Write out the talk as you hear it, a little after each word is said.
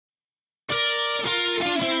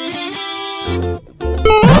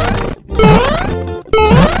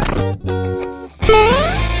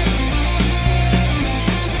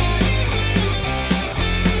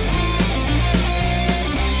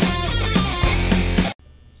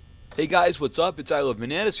Hey guys, what's up? It's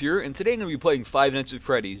ilovebanannas here, and today I'm going to be playing Five Nights at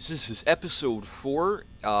Freddy's. This is episode 4,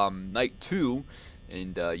 night 2,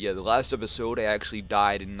 and yeah, the last episode I actually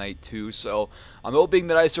died in night 2, so I'm hoping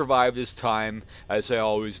that I survive this time, as I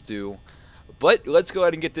always do. But let's go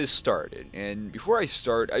ahead and get this started, and before I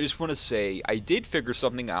start, I just want to say I did figure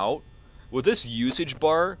something out. With this usage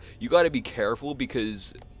bar, you got to be careful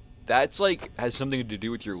because that's like has something to do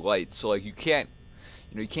with your lights, so like you can't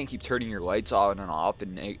keep turning your lights on and off,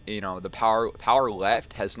 and the power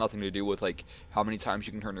left has nothing to do with like how many times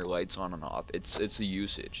you can turn your lights on and off. It's the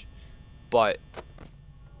usage. But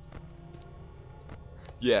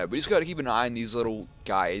yeah, we just gotta keep an eye on these little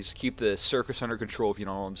guys. Keep the circus under control, if you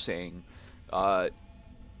know what I'm saying. And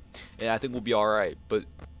I think we'll be all right. But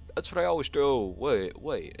that's what I always do.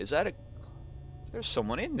 Wait, is that a? There's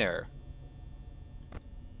someone in there.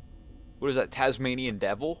 What is that? Tasmanian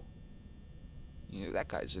devil? Yeah, that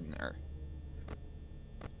guy's in there.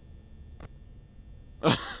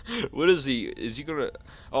 What is he? Is he gonna...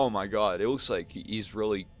 Oh my god, it looks like he's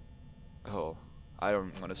really... Oh, I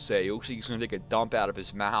don't want to say. It looks like he's gonna take a dump out of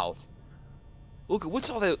his mouth. Look, what's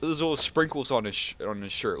all those little sprinkles on his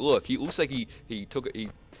shirt? Look, he looks like he took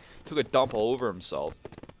a dump all over himself.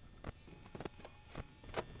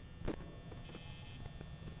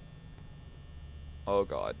 Oh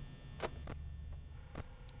god.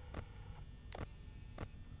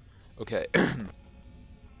 Okay.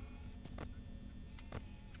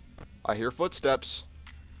 I hear footsteps.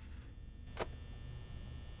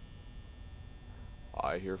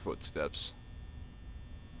 I hear footsteps.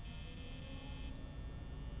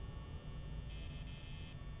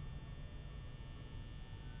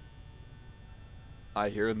 I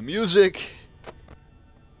hear the music.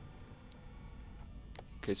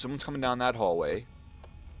 Okay, someone's coming down that hallway.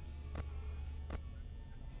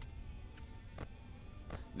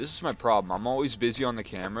 This is my problem. I'm always busy on the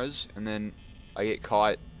cameras, and then I get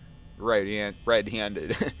caught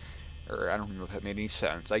red-handed. Or I don't know if that made any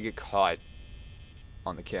sense. I get caught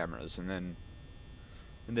on the cameras, and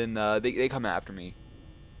then they come after me.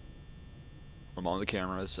 I'm on the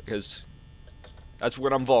cameras because that's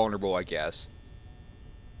when I'm vulnerable, I guess.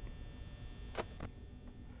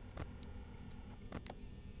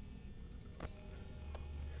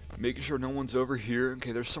 Making sure no one's over here.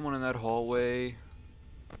 Okay, there's someone in that hallway.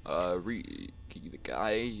 The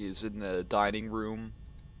guy is in the dining room.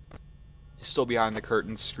 He's still behind the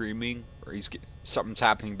curtain screaming, or something's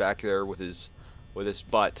happening back there with his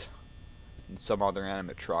butt and some other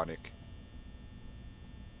animatronic.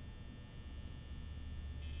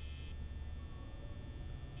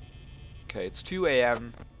 Okay, it's 2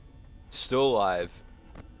 a.m. Still alive.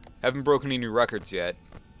 Haven't broken any new records yet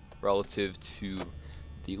relative to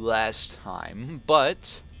the last time,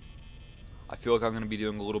 but I feel like I'm going to be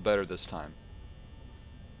doing a little better this time.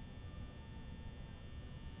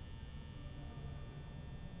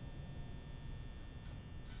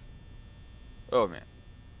 Oh man.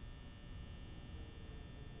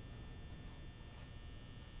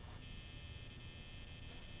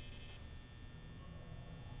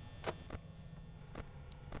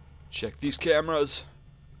 Check these cameras.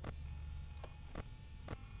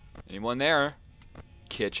 Anyone there?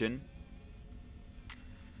 Kitchen.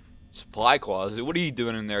 Supply closet. What are you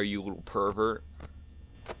doing in there, you little pervert?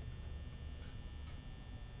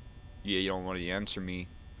 Yeah, you don't want to answer me.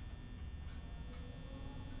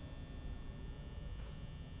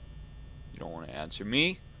 You don't want to answer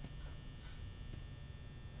me?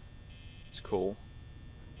 It's cool.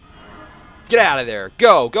 Get out of there.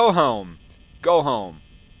 Go home. Go home.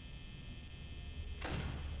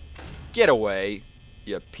 Get away,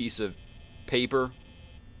 you piece of paper.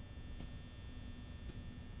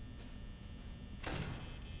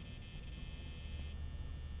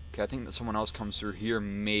 Okay, I think that someone else comes through here,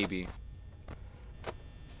 maybe.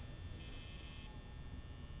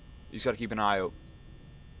 You just gotta keep an eye out.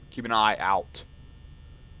 Keep an eye out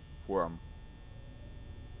for him.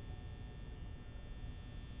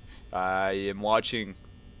 I am watching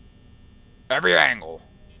every angle.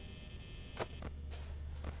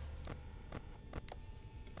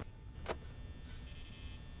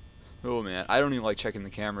 Oh man, I don't even like checking the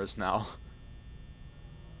cameras now.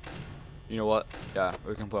 You know what? Yeah,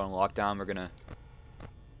 we're gonna put on lockdown. We're gonna...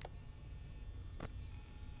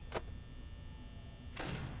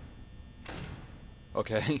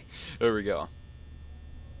 Okay, there we go.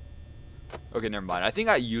 Okay, never mind. I think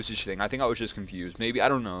that usage thing, I think I was just confused. Maybe, I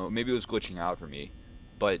don't know. Maybe it was glitching out for me.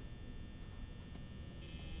 But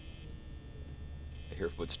I hear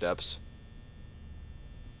footsteps.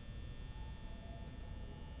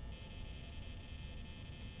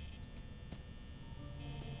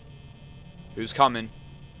 Who's coming?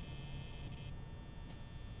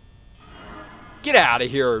 Get out of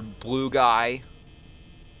here, blue guy.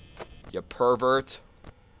 You pervert.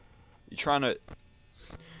 You trying to...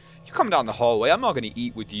 You come down the hallway. I'm not gonna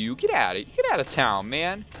eat with you. Get out of town,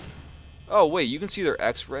 man. Oh, wait. You can see their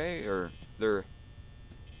x-ray? Or their...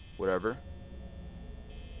 whatever.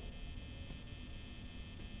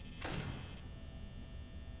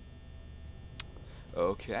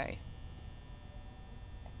 Okay.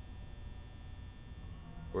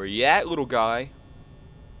 Where you at, little guy?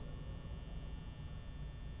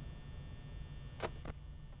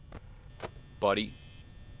 Buddy.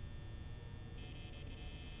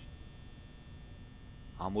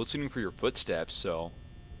 I'm listening for your footsteps, so...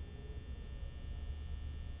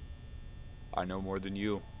 I know more than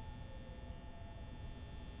you.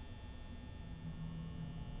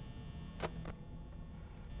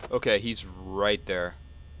 Okay, he's right there.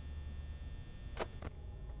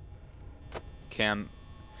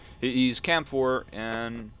 He's Cam 4,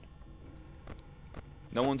 and...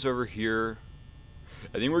 no one's over here.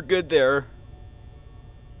 I think we're good there.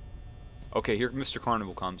 Okay, here Mr.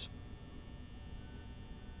 Carnival comes.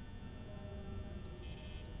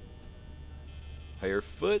 I hear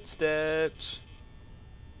footsteps.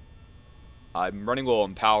 I'm running low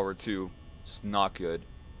on power, too. It's not good.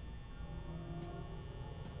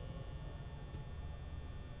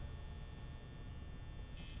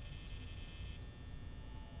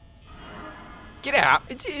 Get out!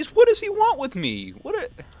 What does he want with me? Are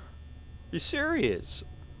you serious?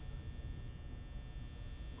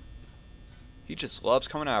 He just loves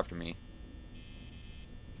coming after me.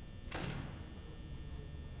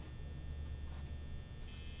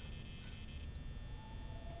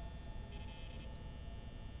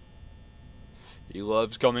 He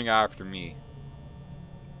loves coming after me.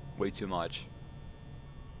 Way too much.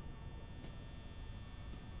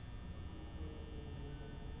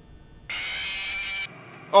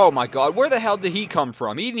 Oh my god, where the hell did he come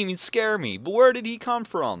from? He didn't even scare me, but where did he come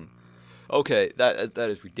from? Okay, that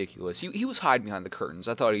is ridiculous. He was hiding behind the curtains.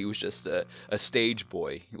 I thought he was just a stage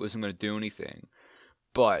boy. He wasn't going to do anything.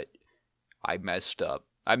 But I messed up.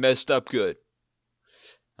 I messed up good.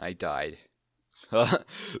 I died.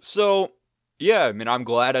 So, yeah, I mean, I'm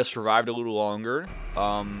glad I survived a little longer.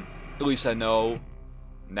 At least I know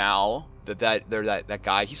now that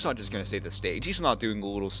guy, he's not just going to save the stage. He's not doing a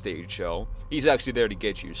little stage show. He's actually there to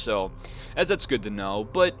get you. So, that's good to know.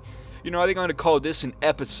 But, you know, I think I'm going to call this an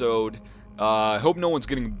episode. I hope no one's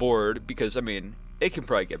getting bored, because, I mean, it can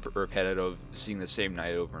probably get repetitive seeing the same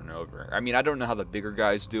night over and over. I mean, I don't know how the bigger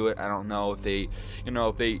guys do it. I don't know if they,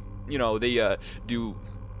 do,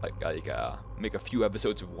 make a few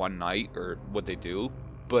episodes of one night, or what they do.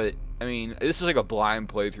 But, I mean, this is like a blind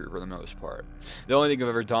playthrough for the most part. The only thing I've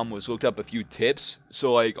ever done was looked up a few tips.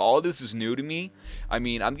 So, like, all of this is new to me. I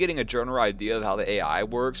mean, I'm getting a general idea of how the AI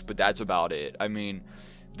works, but that's about it. I mean,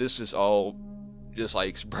 this is all just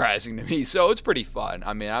like surprising to me, so it's pretty fun.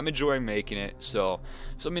 I mean, I'm enjoying making it, so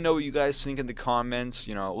let me know what you guys think in the comments.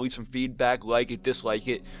 You know, leave some feedback, like it, dislike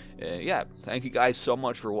it. Yeah, thank you guys so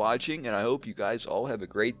much for watching, and I hope you guys all have a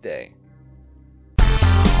great day.